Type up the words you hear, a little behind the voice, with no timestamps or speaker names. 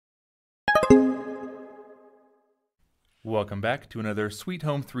Welcome back to another Sweet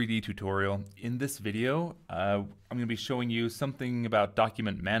Home 3D tutorial. In this video, I'm going to be showing you something about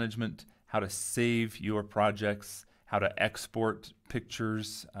document management, how to save your projects, how to export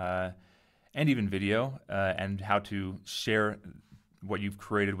pictures and even video, and how to share what you've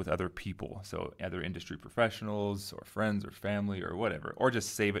created with other people, so other industry professionals or friends or family or whatever, or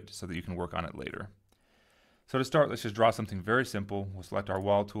just save it so that you can work on it later. So to start, let's just draw something very simple. We'll select our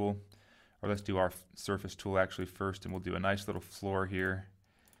wall tool. Or let's do our surface tool actually first, and we'll do a nice little floor here,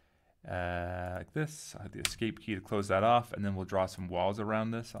 like this. I'll have the escape key to close that off, and then we'll draw some walls around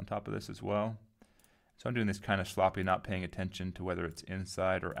this, on top of this as well. So I'm doing this kind of sloppy, not paying attention to whether it's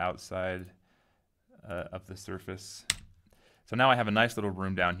inside or outside of the surface. So now I have a nice little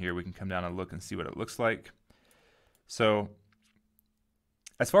room down here. We can come down and look and see what it looks like. So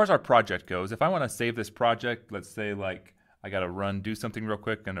as far as our project goes, if I want to save this project, let's say like I got to do something real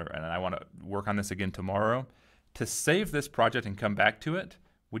quick, and I want to work on this again tomorrow. To save this project and come back to it,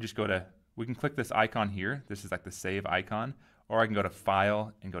 we can click this icon here. This is like the save icon, or I can go to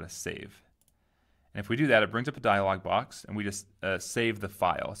File and go to Save. And if we do that, it brings up a dialog box, and we just save the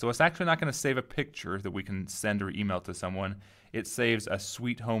file. So it's actually not going to save a picture that we can send or email to someone. It saves a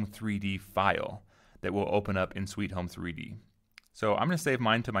Sweet Home 3D file that will open up in Sweet Home 3D. So I'm going to save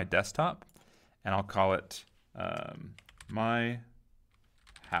mine to my desktop, and I'll call it my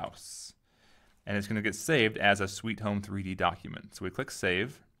house, and it's going to get saved as a Sweet Home 3D document. So we click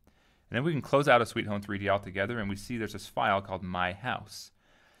Save, and then we can close out of Sweet Home 3D altogether, and we see there's this file called My House.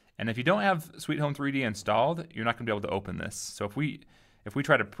 And if you don't have Sweet Home 3D installed, you're not going to be able to open this. So if we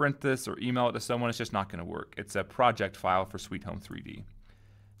try to print this or email it to someone, it's just not going to work. It's a project file for Sweet Home 3D.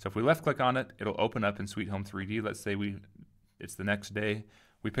 So if we left click on it, it'll open up in Sweet Home 3D. Let's say it's the next day.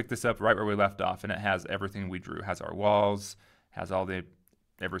 We pick this up right where we left off, and it has everything we drew. It has our walls, has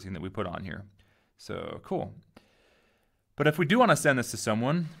everything that we put on here. So cool. But if we do want to send this to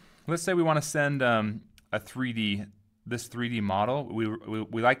someone, let's say we want to send this 3D model.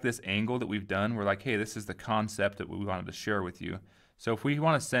 We like this angle that we've done. We're like, hey, this is the concept that we wanted to share with you. So if we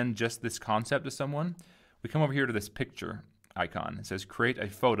want to send just this concept to someone, we come over here to this picture icon. It says create a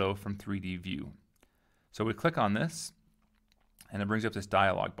photo from 3D view. So we click on this, and it brings up this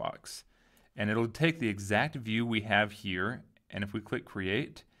dialog box. And it'll take the exact view we have here, and if we click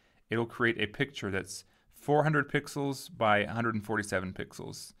create, it'll create a picture that's 400 pixels by 147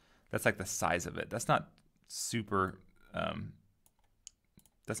 pixels. That's like the size of it. That's not super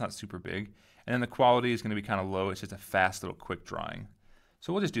big. And then the quality is going to be kind of low. It's just a fast little quick drawing.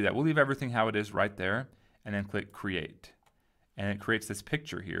 So we'll just do that. We'll leave everything how it is right there, and then click create. And it creates this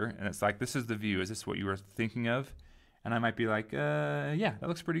picture here, and it's like, this is the view. Is this what you were thinking of? And I might be like, yeah, that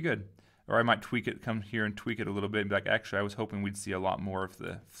looks pretty good. Or I might tweak it, come here and tweak it a little bit and be like, actually, I was hoping we'd see a lot more of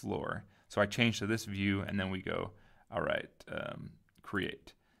the floor. So I change to this view, and then we go, all right,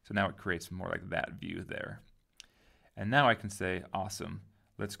 create. So now it creates more like that view there. And now I can say, awesome,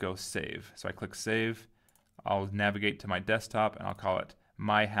 let's go save. So I click save. I'll navigate to my desktop, and I'll call it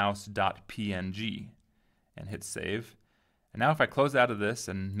myhouse.png and hit save. And now if I close out of this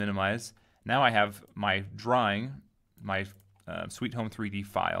and minimize, now I have my drawing, my Sweet Home 3D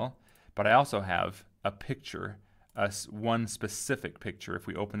file, but I also have a picture, one specific picture. If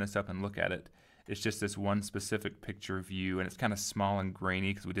we open this up and look at it, it's just this one specific picture view, and it's kind of small and grainy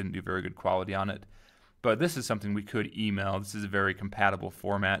because we didn't do very good quality on it. But this is something we could email. This is a very compatible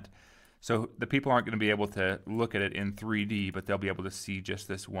format. So the people aren't going to be able to look at it in 3D, but they'll be able to see just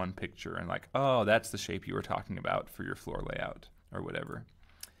this one picture and like, oh, that's the shape you were talking about for your floor layout or whatever.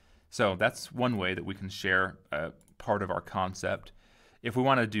 So that's one way that we can share part of our concept. If we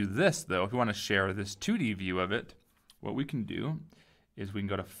want to do this, though, if we want to share this 2D view of it, what we can do is we can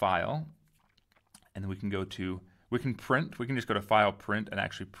go to File, and then we can go to, we can just go to File, Print, and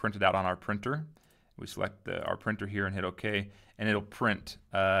actually print it out on our printer. We select our printer here and hit OK, and it'll print.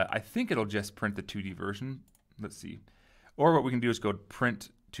 I think it'll just print the 2D version. Let's see. Or what we can do is go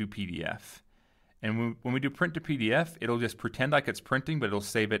Print to PDF. And when we do print to PDF, it'll just pretend like it's printing, but it'll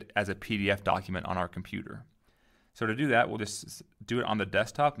save it as a PDF document on our computer. So to do that, we'll just do it on the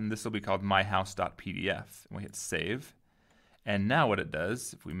desktop, and this will be called myhouse.pdf. And we hit save. And now what it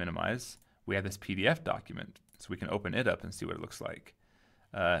does, if we minimize, we have this PDF document. So we can open it up and see what it looks like.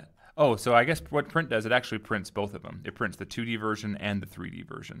 So I guess what print does, it actually prints both of them. It prints the 2D version and the 3D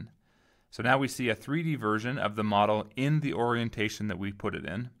version. So now we see a 3D version of the model in the orientation that we put it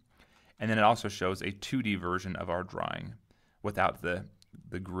in. And then it also shows a 2D version of our drawing without the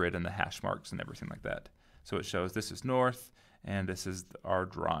grid and the hash marks and everything like that. So it shows this is north, and this is our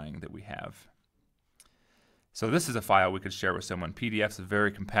drawing that we have. So this is a file we could share with someone. PDF's a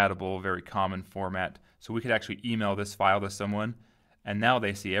very compatible, very common format. So we could actually email this file to someone, and now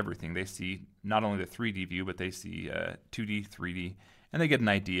they see everything. They see not only the 3D view, but they see 2D, 3D, and they get an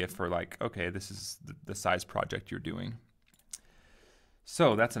idea for like, okay, this is the size project you're doing.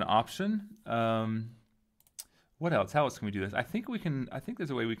 So that's an option. What else? How else can we do this? I think there's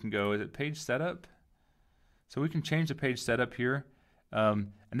a way we can go. Is it page setup? So we can change the page setup here,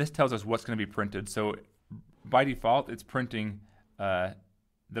 and this tells us what's going to be printed. So by default, it's printing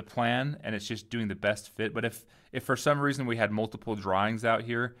the plan, and it's just doing the best fit. But if for some reason we had multiple drawings out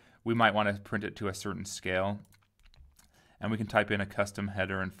here, we might want to print it to a certain scale. And we can type in a custom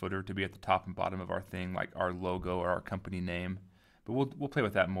header and footer to be at the top and bottom of our thing, like our logo or our company name. But we'll play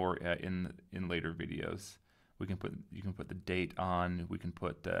with that more in later videos. You can put the date on. We can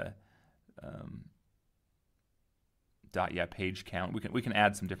put page count. We can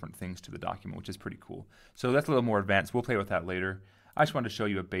add some different things to the document, which is pretty cool. So that's a little more advanced. We'll play with that later. I just wanted to show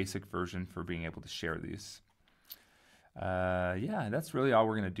you a basic version for being able to share these. Yeah, that's really all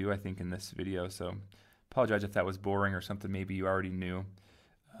we're going to do, I think, in this video. So apologize if that was boring or something maybe you already knew.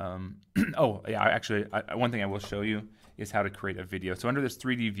 Oh, yeah, actually, one thing I will show you is how to create a video. So under this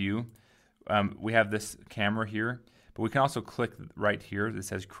 3D view, we have this camera here, but we can also click right here that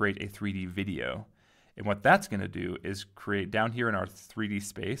says create a 3D video. And what that's going to do is create, down here in our 3D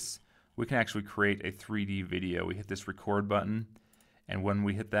space, we can actually create a 3D video. We hit this record button, and when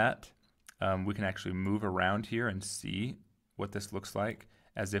we hit that, we can actually move around here and see what this looks like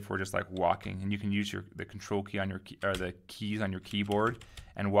as if we're just like walking. And you can use the control key on your or the keys on your keyboard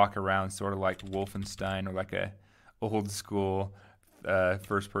and walk around sort of like Wolfenstein or like a old school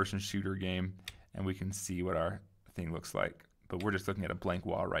first-person shooter game, and we can see what our thing looks like. But we're just looking at a blank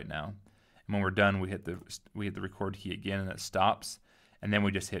wall right now. And when we're done, we hit the record key again, and it stops. And then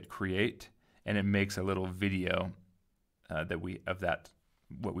we just hit create, and it makes a little video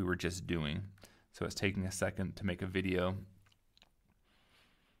what we were just doing. So it's taking a second to make a video.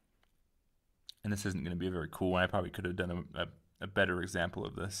 And this isn't going to be a very cool one. I probably could have done a better example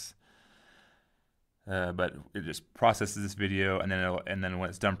of this. But it just processes this video, and then when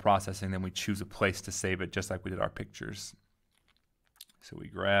it's done processing, then we choose a place to save it, just like we did our pictures. So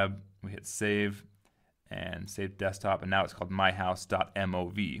we hit save, and save desktop, and now it's called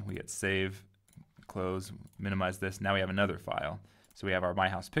myhouse.mov. We hit save, close, minimize this. Now we have another file. So we have our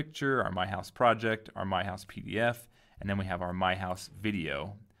myhouse picture, our myhouse project, our myhouse PDF, and then we have our myhouse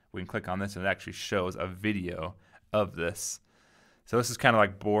video. We can click on this, and it actually shows a video of this. So this is kind of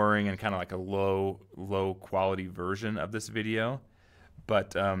like boring and kind of like a low quality version of this video,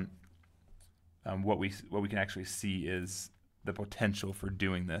 but what we can actually see is the potential for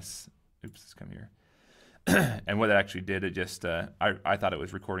doing this. Oops, let's come here. And what it actually did, it just I thought it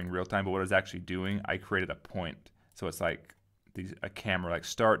was recording real time, but what it was actually doing, I created a point. So it's like a camera, like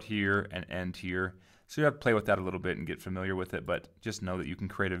start here and end here. So you have to play with that a little bit and get familiar with it, but just know that you can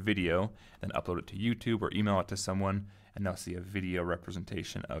create a video, then upload it to YouTube or email it to someone, and they'll see a video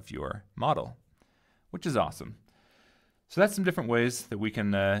representation of your model, which is awesome. So that's some different ways that we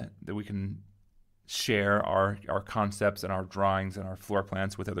can share our concepts and our drawings and our floor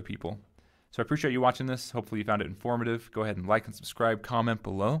plans with other people. So I appreciate you watching this. Hopefully you found it informative. Go ahead and like and subscribe, comment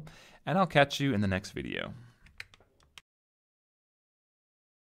below, and I'll catch you in the next video.